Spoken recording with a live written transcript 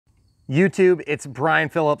YouTube, it's Brian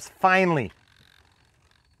Phillips, finally.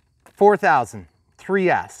 4000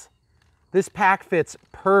 3S. This pack fits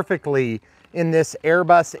perfectly in this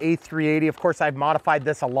Airbus A380. Of course, I've modified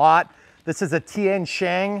this a lot. This is a Tian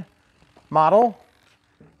Sheng model,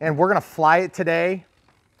 and we're gonna fly it today.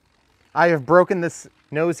 I have broken this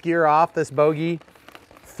nose gear off, this bogie,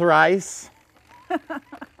 thrice.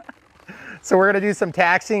 So we're gonna do some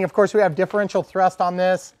taxiing. Of course, we have differential thrust on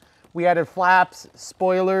this. We added flaps,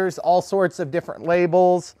 spoilers, all sorts of different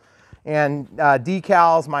labels, and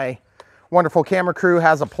decals. My wonderful camera crew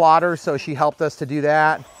has a plotter, so she helped us to do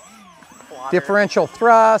that. Plotter. Differential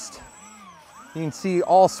thrust. You can see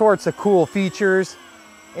all sorts of cool features.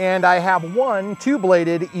 And I have 1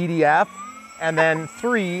 2-bladed EDF and then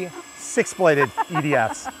 3 6-bladed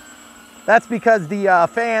EDFs. That's because the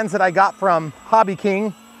fans that I got from Hobby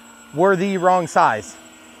King were the wrong size.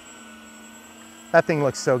 That thing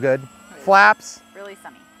looks so good. Flaps. Really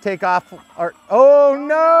sunny. Take off. Oh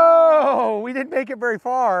no! We didn't make it very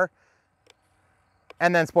far.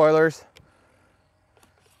 And then spoilers.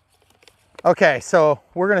 Okay, so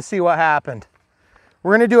we're gonna see what happened.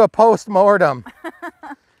 We're gonna do a post-mortem.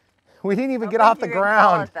 We didn't even get off the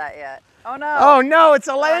ground. That yet. Oh no. Oh no, it's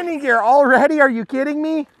a landing gear already. Are you kidding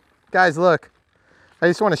me? Guys, look. I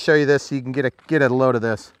just want to show you this so you can get a load of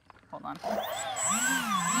this. Hold on.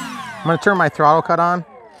 I'm gonna turn my throttle cut on.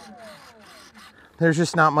 There's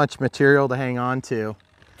just not much material to hang on to.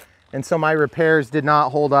 And so my repairs did not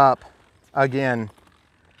hold up again.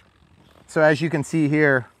 So as you can see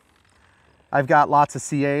here, I've got lots of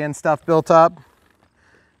CA and stuff built up.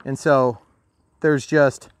 And so there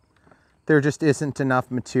just isn't enough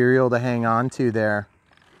material to hang on to there.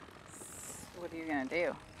 What are you gonna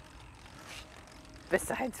do?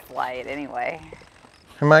 Besides fly it anyway.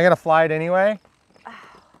 Am I gonna fly it anyway?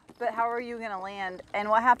 But how are you gonna land? And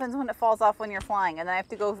what happens when it falls off when you're flying? And then I have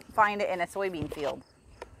to go find it in a soybean field.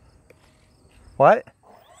 What?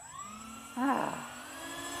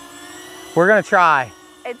 We're gonna try.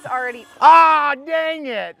 It's already... Ah, dang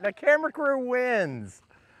it! The camera crew wins.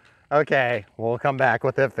 Okay, we'll come back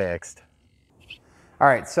with it fixed. All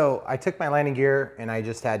right, so I took my landing gear and I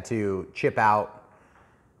just had to chip out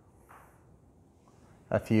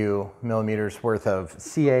a few millimeters worth of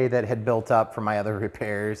CA that had built up from my other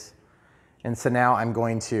repairs. And so now I'm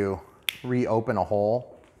going to reopen a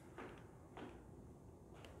hole.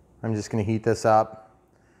 I'm just gonna heat this up.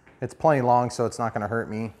 It's plenty long, so it's not gonna hurt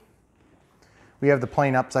me. We have the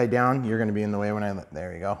plane upside down. You're gonna be in the way when I,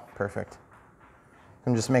 there you go, perfect.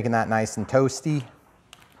 I'm just making that nice and toasty.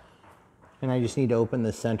 And I just need to open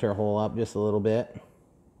the center hole up just a little bit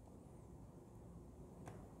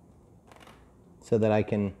so that I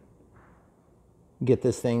can get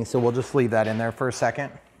this thing. So we'll just leave that in there for a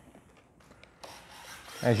second.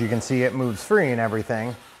 As you can see, it moves free and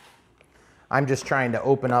everything. I'm just trying to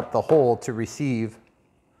open up the hole to receive.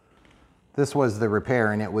 This was the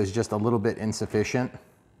repair and it was just a little bit insufficient.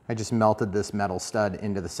 I just melted this metal stud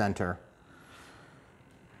into the center.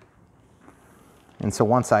 And so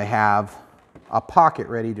once I have a pocket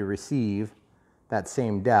ready to receive that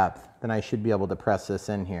same depth, then I should be able to press this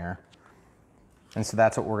in here. And so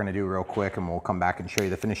that's what we're gonna do real quick, and we'll come back and show you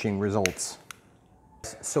the finishing results.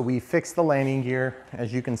 So we fixed the landing gear,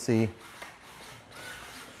 as you can see.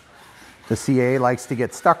 The CA likes to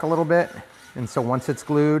get stuck a little bit, and so once it's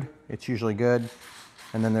glued, it's usually good.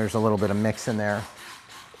 And then there's a little bit of mix in there.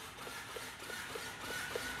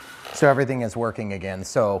 So everything is working again.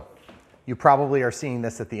 So you probably are seeing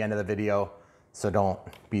this at the end of the video, so don't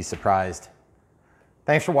be surprised.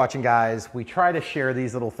 Thanks for watching, guys. We try to share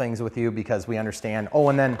these little things with you because we understand. Oh,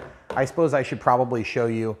 and then I suppose I should probably show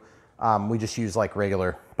you, we just use like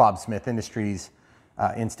regular Bob Smith Industries,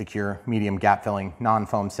 Instacure, medium gap filling,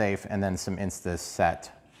 non-foam safe, and then some Instaset,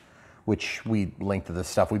 which we link to this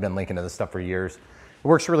stuff. We've been linking to this stuff for years. It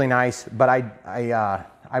works really nice, but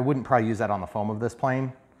I wouldn't probably use that on the foam of this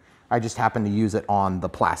plane. I just happen to use it on the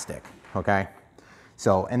plastic, okay?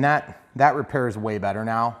 So, and that repair is way better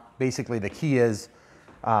now. Basically, the key is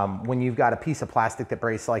when you've got a piece of plastic that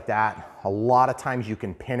breaks like that, a lot of times you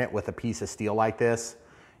can pin it with a piece of steel like this.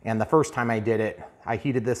 And the first time I did it, I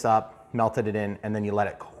heated this up, melted it in, and then you let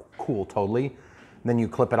it cool totally. Then you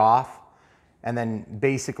clip it off. And then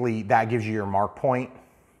basically that gives you your mark point.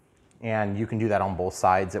 And you can do that on both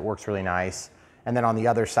sides. It works really nice. And then on the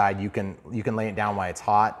other side, you can lay it down while it's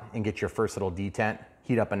hot and get your first little detent.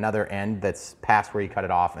 Heat up another end that's past where you cut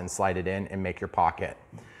it off and slide it in and make your pocket.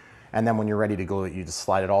 And then when you're ready to glue it, you just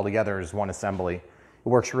slide it all together as one assembly. It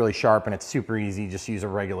works really sharp and it's super easy. Just use a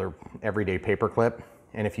regular everyday paper clip.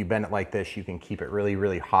 And if you bend it like this, you can keep it really,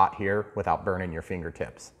 really hot here without burning your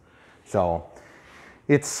fingertips. So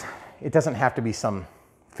it's it doesn't have to be some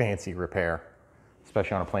fancy repair,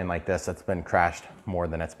 especially on a plane like this that's been crashed more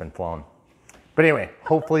than it's been flown. But anyway,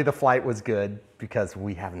 hopefully the flight was good because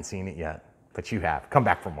we haven't seen it yet, but you have. Come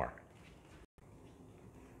back for more.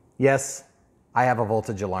 Yes, I have a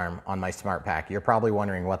voltage alarm on my smart pack. You're probably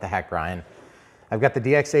wondering, what the heck, Brian? I've got the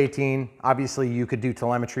DX18. Obviously, you could do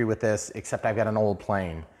telemetry with this, except I've got an old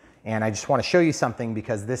plane. And I just want to show you something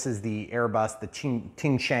because this is the Airbus, the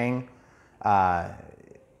Tian Sheng Airbus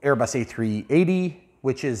A380,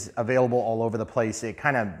 which is available all over the place. It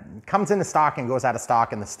kind of comes into stock and goes out of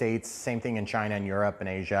stock in the States. Same thing in China and Europe and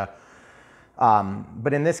Asia.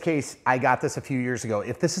 But in this case, I got this a few years ago.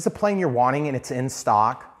 If this is a plane you're wanting and it's in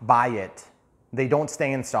stock, buy it. They don't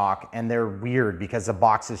stay in stock and they're weird because the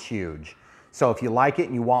box is huge. So if you like it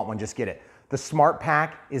and you want one, just get it. The Smart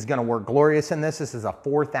Pack is gonna work glorious in this. This is a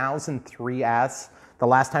 4003S. The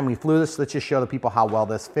last time we flew this, let's just show the people how well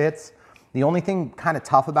this fits. The only thing kind of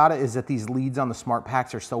tough about it is that these leads on the Smart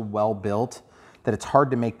Packs are so well built that it's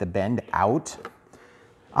hard to make the bend out.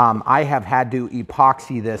 I have had to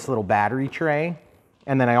epoxy this little battery tray,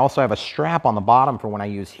 and then I also have a strap on the bottom for when I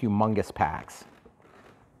use humongous packs.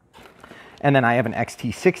 And then I have an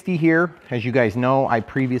XT60 here. As you guys know, in a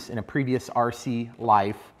previous RC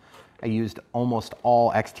life, I used almost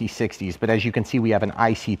all XT60s, but as you can see, we have an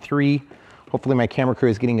IC3. Hopefully my camera crew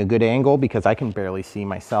is getting a good angle because I can barely see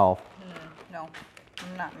myself. No,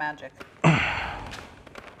 I'm not magic.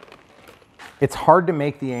 It's hard to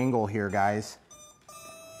make the angle here, guys.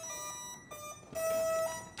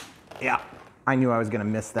 Yeah, I knew I was gonna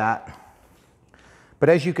miss that. But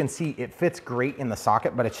as you can see, it fits great in the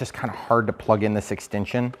socket, but it's just kind of hard to plug in this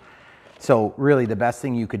extension. So really the best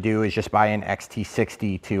thing you could do is just buy an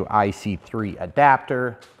XT60 to IC3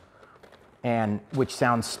 adapter, and which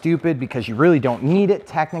sounds stupid because you really don't need it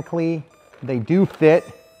technically. They do fit,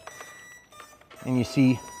 and you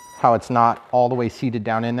see how it's not all the way seated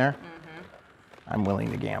down in there. I'm willing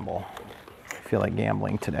to gamble. I feel like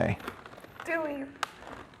gambling today. Do we?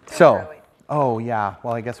 So, oh yeah,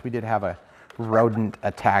 well I guess we did have a rodent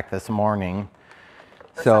attack this morning.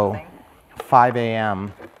 So 5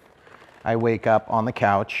 a.m. I wake up on the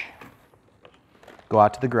couch, go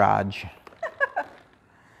out to the garage,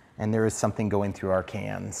 and there is something going through our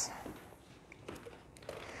cans.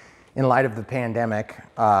 In light of the pandemic,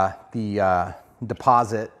 the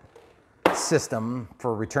deposit system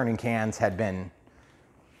for returning cans had been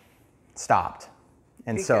stopped.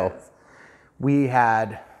 And so we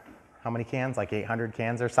had, how many cans? Like 800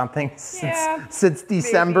 cans or something since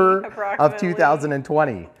December of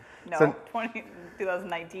 2020. No, so,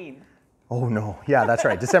 2019. Oh no, yeah, that's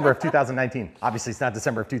right, December of 2019. Obviously it's not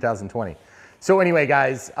December of 2020. So anyway,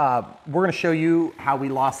 guys, we're gonna show you how we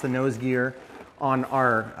lost the nose gear on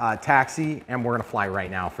our taxi, and we're gonna fly right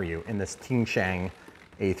now for you in this Tian Sheng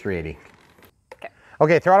A380.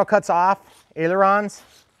 Okay, throttle cuts off, ailerons,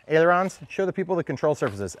 show the people the control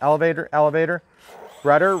surfaces. Elevator,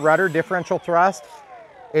 rudder, differential thrust,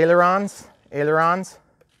 ailerons,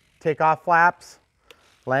 takeoff flaps,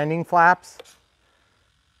 landing flaps,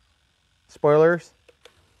 spoilers.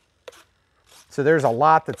 So there's a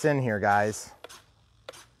lot that's in here, guys.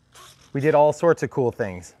 We did all sorts of cool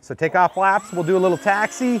things. So takeoff flaps, we'll do a little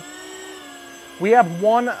taxi. We have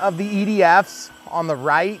one of the EDFs on the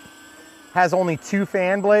right, has only 2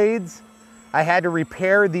 fan blades. I had to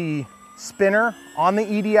repair the spinner on the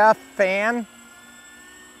EDF fan.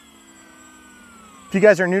 If you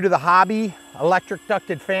guys are new to the hobby, electric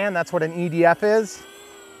ducted fan, that's what an EDF is.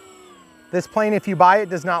 This plane, if you buy it,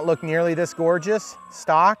 does not look nearly this gorgeous,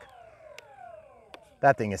 stock.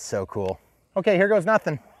 That thing is so cool. Okay, here goes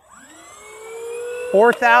nothing.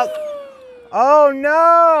 4,000, oh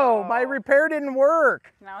no, my repair didn't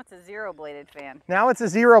work. Now it's a zero-bladed fan. Now it's a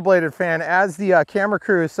zero-bladed fan, as the camera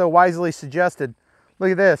crew so wisely suggested.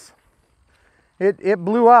 Look at this. It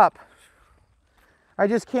blew up. I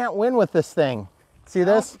just can't win with this thing. See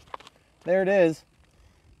this? There it is.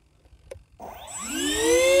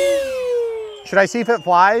 Should I see if it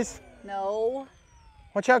flies? No.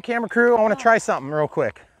 Watch out, camera crew. I want to try something real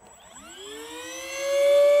quick.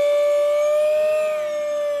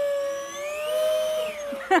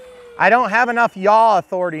 I don't have enough yaw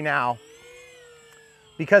authority now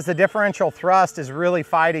because the differential thrust is really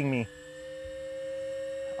fighting me.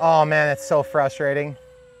 Oh man, it's so frustrating.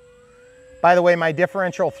 By the way, my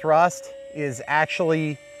differential thrust is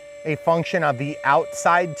actually a function of the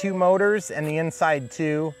outside 2 motors, and the inside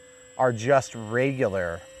 2 are just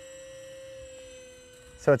regular.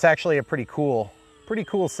 So it's actually a pretty cool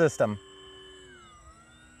system.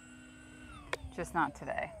 Just not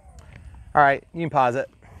today. All right, you can pause it.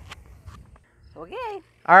 Okay.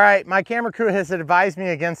 All right, my camera crew has advised me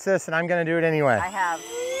against this, and I'm gonna do it anyway. I have.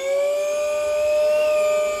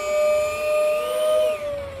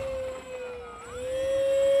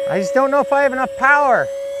 I just don't know if I have enough power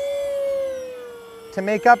to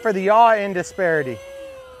make up for the yaw in disparity.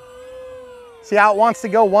 See how it wants to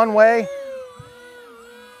go one way?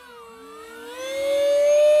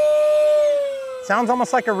 Sounds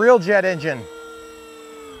almost like a real jet engine.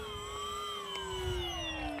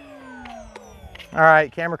 All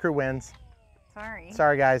right, camera crew wins. Sorry.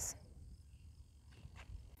 Sorry, guys.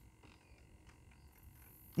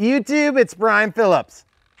 YouTube, it's Brian Phillips.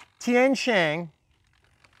 Tian Sheng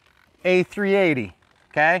A380,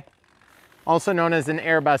 okay? Also known as an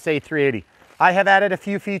Airbus A380. I have added a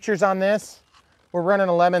few features on this. We're running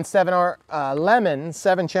a Lemon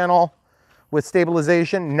 7 channel with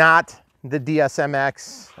stabilization, not the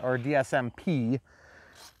DSMX or DSMP.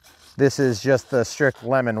 This is just the strict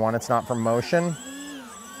Lemon one. It's not from Motion.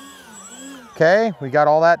 Okay, we got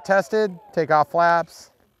all that tested. Takeoff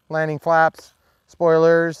flaps, landing flaps,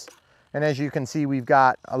 spoilers. And as you can see, we've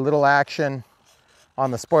got a little action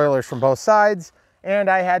on the spoilers from both sides. And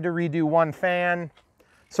I had to redo one fan.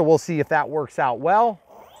 So we'll see if that works out well.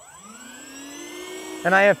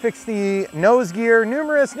 And I have fixed the nose gear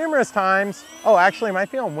numerous times. Oh, actually, am I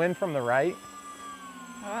feeling wind from the right?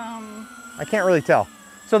 I can't really tell.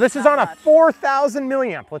 So this is on a 4,000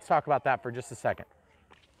 milliamp. Let's talk about that for just a second.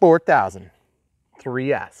 4,000,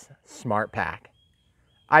 3S, smart pack.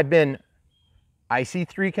 IC3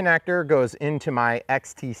 connector goes into my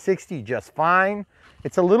XT60 just fine.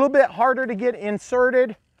 It's a little bit harder to get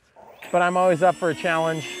inserted, but I'm always up for a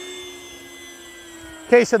challenge.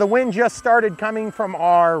 Okay, so the wind just started coming from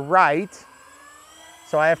our right,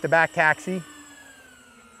 so I have to back taxi.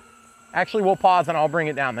 Actually, we'll pause and I'll bring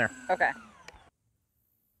it down there. Okay.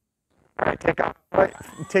 All right,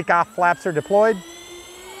 takeoff flaps are deployed.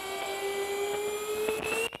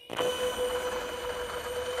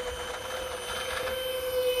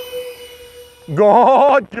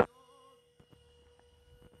 God!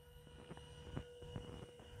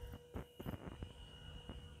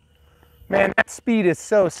 Man, that speed is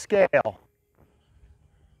so scale.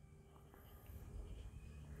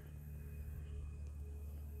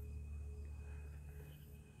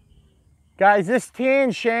 Guys, this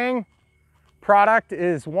Tian Sheng product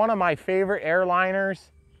is one of my favorite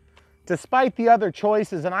airliners, despite the other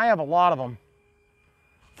choices, and I have a lot of them.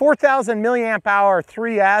 4,000 milliamp hour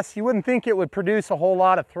 3S, you wouldn't think it would produce a whole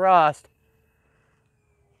lot of thrust.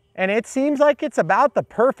 And it seems like it's about the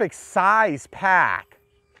perfect size pack.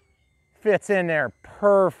 Fits in there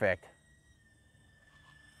perfect.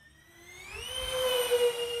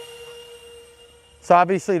 So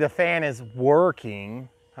obviously the fan is working.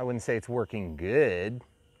 I wouldn't say it's working good.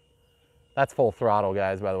 That's full throttle,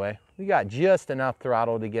 guys, by the way. We got just enough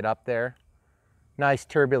throttle to get up there. Nice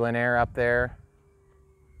turbulent air up there.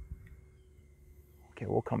 Okay,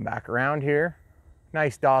 we'll come back around here.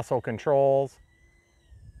 Nice docile controls.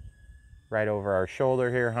 Right over our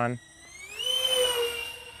shoulder here, hun.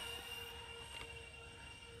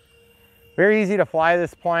 Very easy to fly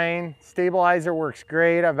this plane. Stabilizer works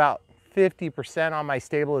great. About 50% on my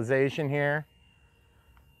stabilization here.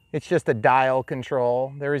 It's just a dial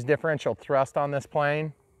control. There is differential thrust on this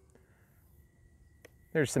plane.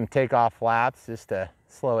 There's some takeoff flaps just to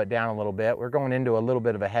slow it down a little bit. We're going into a little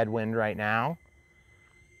bit of a headwind right now.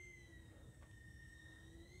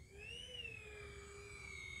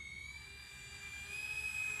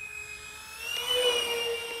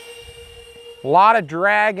 A lot of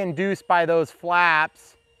drag induced by those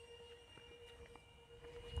flaps.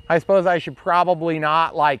 I suppose I should probably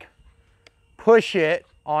not like push it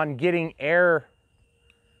on getting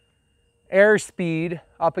airspeed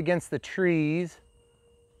up against the trees.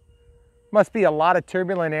 Must be a lot of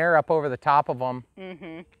turbulent air up over the top of them.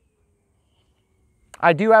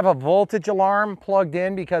 I do have a voltage alarm plugged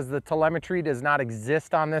in because the telemetry does not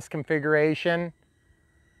exist on this configuration.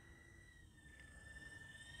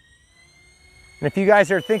 And if you guys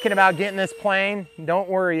are thinking about getting this plane, don't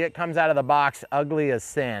worry, it comes out of the box ugly as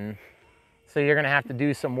sin. So you're gonna have to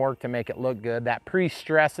do some work to make it look good. That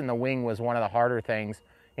pre-stress in the wing was one of the harder things.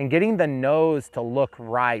 And getting the nose to look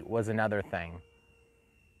right was another thing.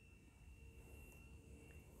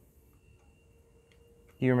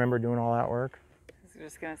 Do you remember doing all that work? I was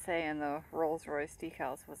just gonna say, and the Rolls-Royce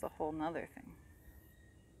decals was a whole nother thing.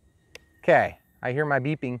 Okay, I hear my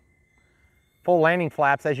beeping. Full landing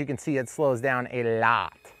flaps, as you can see, it slows down a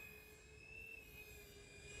lot.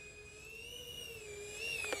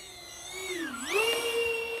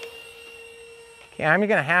 Okay, I'm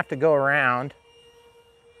gonna have to go around.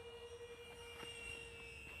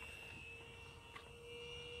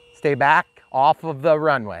 Stay back off of the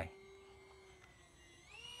runway.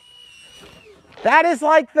 That is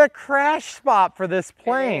like the crash spot for this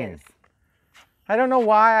plane. I don't know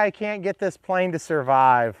why I can't get this plane to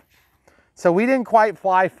survive. So we didn't quite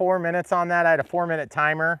fly 4 minutes on that. I had a 4-minute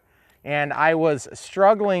timer and I was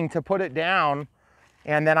struggling to put it down.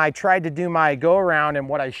 And then I tried to do my go around, and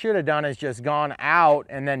what I should have done is just gone out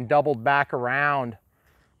and then doubled back around.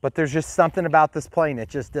 But there's just something about this plane. It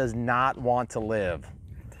just does not want to live,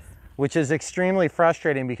 which is extremely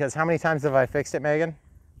frustrating because how many times have I fixed it, Megan?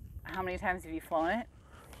 How many times have you flown it?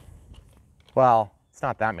 Well, it's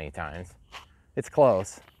not that many times. It's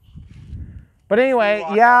close. But anyway,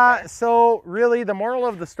 yeah, so really the moral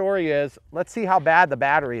of the story is, let's see how bad the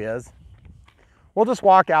battery is. We'll just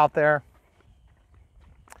walk out there.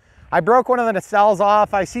 I broke one of the nacelles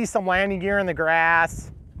off. I see some landing gear in the grass.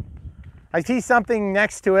 I see something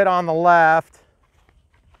next to it on the left.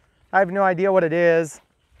 I have no idea what it is.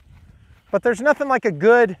 But there's nothing like a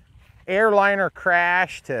good airliner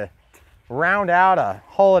crash to round out a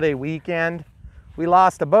holiday weekend. We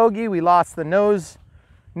lost a bogey. We lost the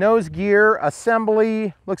nose gear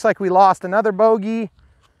assembly. Looks like we lost another bogey.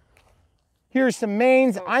 Here's some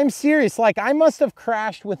mains. I'm serious. Like, I must have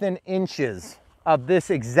crashed within inches of this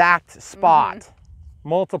exact spot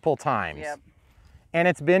multiple times. Yep. And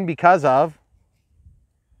it's been because of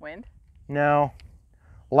wind? No,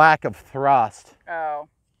 lack of thrust. Oh,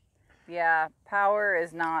 yeah, power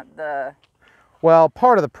is not the... Well,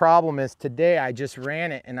 part of the problem is today I just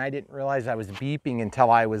ran it and I didn't realize I was beeping until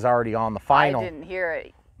I was already on the final. I didn't hear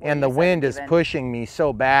it. And the wind is pushing me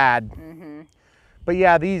so bad. But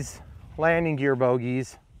yeah, these landing gear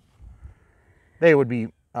bogies, they would be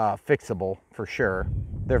fixable for sure.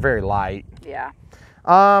 They're very light. Yeah.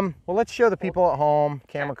 Well, let's show the people at home,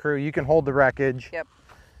 camera crew, you can hold the wreckage. Yep.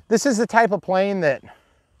 This is the type of plane that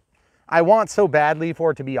I want so badly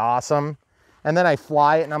for it to be awesome. And then I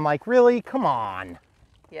fly it and I'm like, really? Come on.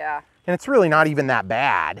 Yeah. And it's really not even that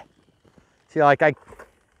bad. See, like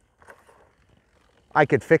I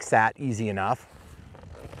could fix that easy enough.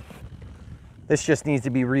 This just needs to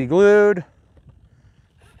be re-glued.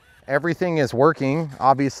 Everything is working.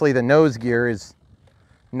 Obviously the nose gear is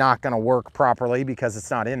not gonna work properly because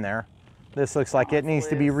it's not in there. This looks like it needs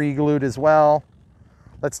to be re-glued as well.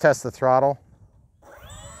 Let's test the throttle.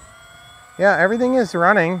 Yeah, everything is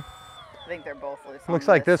running. I think they're both loose. Looks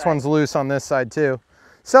like this one's loose on this side too.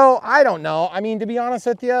 So I don't know. I mean, to be honest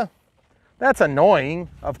with you, that's annoying,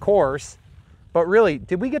 of course. But really,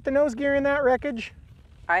 did we get the nose gear in that wreckage?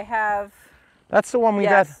 I have. That's the one we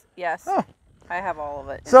got. Yes. Oh. I have all of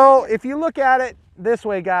it. So if you look at it this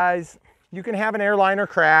way, guys, you can have an airliner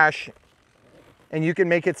crash and you can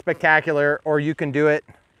make it spectacular, or you can do it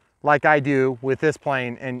like I do with this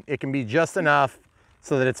plane, and it can be just enough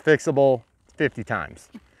so that it's fixable 50 times.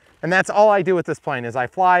 And that's all I do with this plane, is I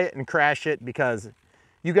fly it and crash it because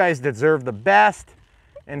you guys deserve the best.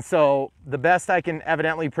 And so the best I can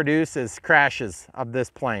evidently produce is crashes of this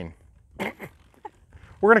plane.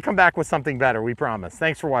 We're gonna come back with something better, we promise.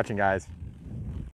 Thanks for watching, guys.